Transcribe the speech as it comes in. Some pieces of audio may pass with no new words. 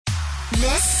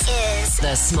This is the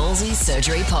Smallsy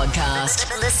Surgery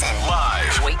Podcast. Listen live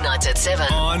weeknights at 7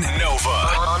 on Nova.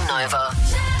 On Nova.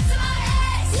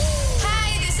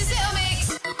 Hey, this is Little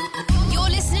Mix. You're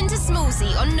listening to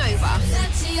Smallsy on Nova.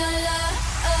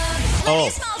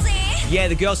 Yeah,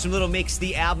 the girls from Little Mix,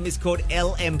 the album is called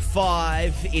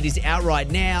LM5. It is out right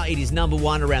now. It is number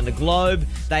one around the globe.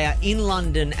 They are in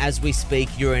London as we speak.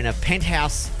 You're in a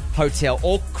penthouse hotel,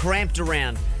 all cramped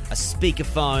around a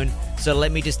speakerphone. So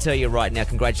let me just tell you right now,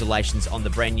 congratulations on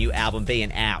the brand new album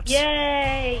being out.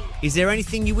 Yay! Is there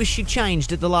anything you wish you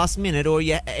changed at the last minute, or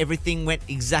everything went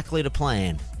exactly to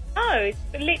plan? No, it's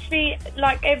literally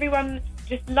like everyone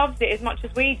just loves it as much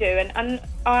as we do, and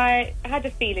I had a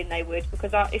feeling they would,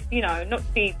 because it's, you know, not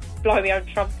to be blowing my own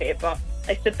trumpet, but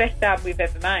it's the best album we've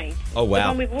ever made. Oh, wow. The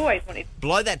one we've always wanted.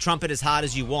 Blow that trumpet as hard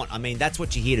as you want. I mean, that's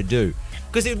what you're here to do.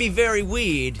 Because it would be very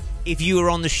weird if you were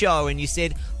on the show and you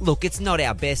said, look, it's not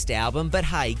our best album, but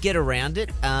hey, get around it.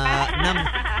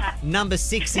 Number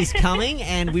 6 is coming,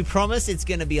 and we promise it's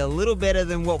going to be a little better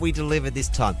than what we delivered this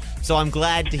time. So I'm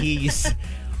glad to hear you.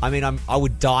 I mean, I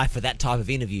would die for that type of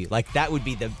interview. Like, that would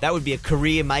be a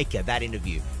career maker, that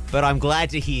interview. But I'm glad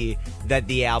to hear that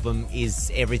the album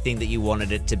is everything that you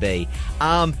wanted it to be.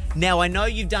 Now, I know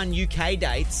you've done UK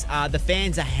dates. The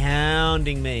fans are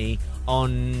hounding me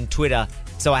on Twitter,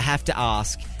 so I have to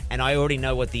ask, and I already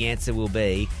know what the answer will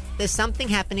be. There's something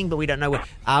happening, but we don't know what.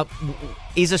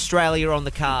 Is Australia on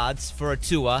the cards for a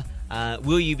tour?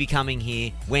 Will you be coming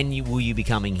here? When will you be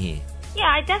coming here? Yeah,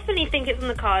 I definitely think it's on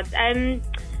the cards.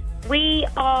 We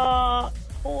are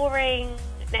touring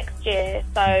next year,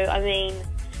 so I mean,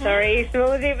 sorry,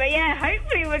 Smallsy, but yeah,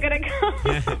 hopefully we're going to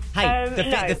come.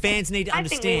 Hey, the fans need to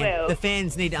understand. I think we will. The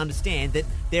fans need to understand that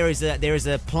there is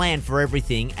a plan for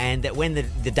everything, and that when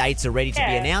the dates are ready to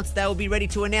be announced, they will be ready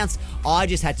to announce. I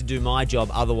just had to do my job.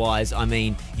 Otherwise, I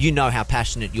mean, you know how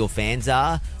passionate your fans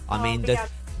are. I mean,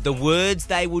 the words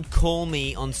they would call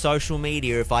me on social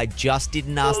media if I just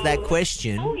didn't ask that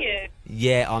question. Oh, yeah.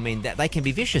 Yeah, I mean, they can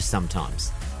be vicious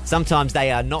sometimes. Sometimes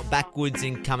they are not backwards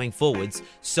in coming forwards,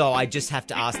 so I just have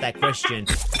to ask that question.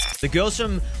 The girls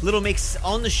from Little Mix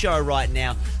on the show right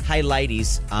now. Hey,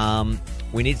 ladies,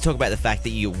 we need to talk about the fact that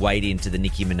you weighed into the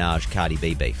Nicki Minaj Cardi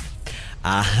B beef.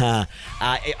 I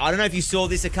don't know if you saw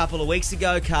this a couple of weeks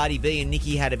ago. Cardi B and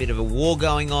Nicki had a bit of a war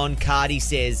going on. Cardi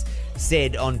said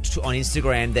on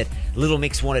Instagram that Little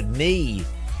Mix wanted me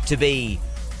to be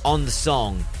on the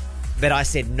song, but I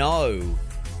said no.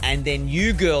 And then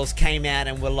you girls came out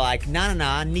and were like,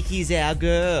 no, Nicki's our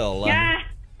girl. Yeah.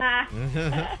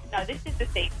 No, this is the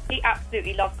thing. We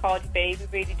absolutely love Cardi B.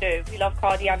 We really do. We love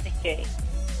Cardi and Nicki.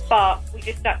 But we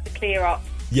just have to clear up,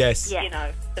 yes, you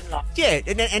know, some love. Yeah,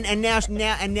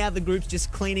 and now the group's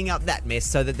just cleaning up that mess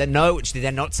so that they're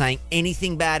not saying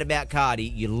anything bad about Cardi.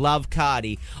 You love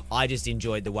Cardi. I just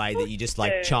enjoyed the way that you just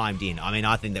chimed in. I mean,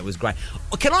 I think that was great.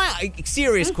 Can I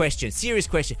serious question?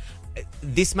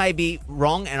 This may be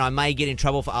wrong, and I may get in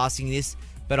trouble for asking this,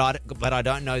 but I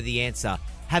don't know the answer.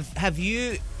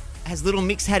 Has Little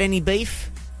Mix had any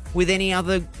beef with any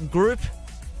other group?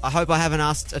 I hope I haven't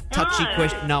asked a touchy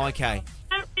question. No, okay.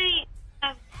 I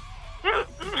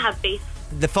don't have beef.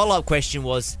 The follow-up question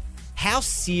was, how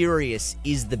serious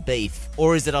is the beef?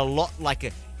 Or is it a lot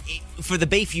like for the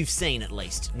beef you've seen at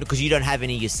least, because you don't have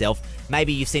any yourself,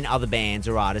 maybe you've seen other bands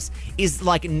or artists, is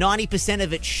like 90%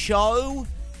 of it show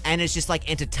and it's just like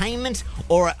entertainment,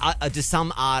 or do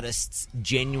some artists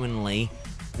genuinely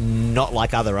not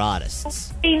like other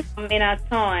artists? We've seen them in our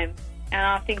time, and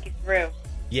I think it's real.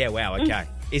 Yeah, wow, okay.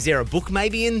 Is there a book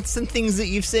maybe in some things that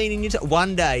you've seen in your time?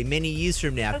 One day, many years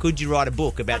from now, could you write a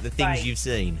book about the things you've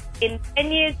seen? In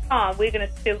 10 years' time, we're going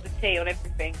to spill the tea on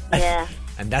everything. Yeah.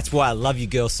 And that's why I love you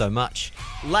girls so much.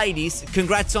 Ladies,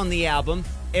 congrats on the album.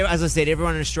 As I said,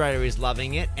 everyone in Australia is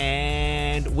loving it,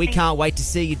 and we can't wait to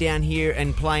see you down here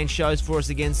and playing shows for us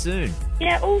again soon.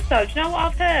 Yeah, also, do you know what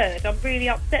I've heard I'm really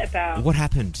upset about? What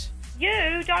happened?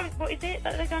 What is it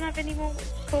that they don't have anymore? What's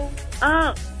it called?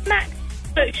 Max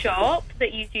Food Shop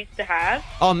that you used to have.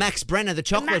 Oh, Max Brenner, the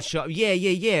chocolate shop. Yeah.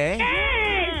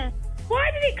 Yeah.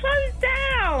 Why did it close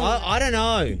down?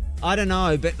 I don't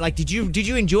know, but like, did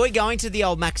you enjoy going to the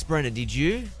old Max Brenner? Did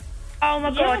you? Oh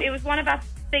my God, it was one of our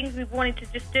things we wanted to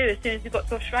just do as soon as we got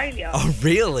to Australia. Oh,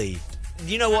 really?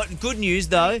 You know what? Good news,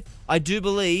 though. I do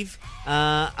believe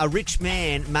a rich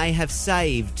man may have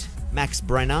saved Max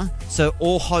Brenner, so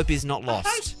all hope is not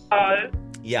lost. Oh.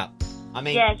 Yeah. I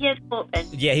mean... Yeah, here's hoping.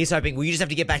 Yeah, he's hoping. Well, you just have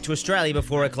to get back to Australia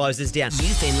before it closes down.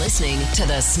 You've been listening to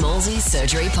the Smallsy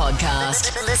Surgery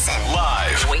Podcast. Listen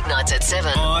live weeknights at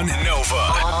 7 on Nova.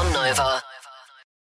 On Nova.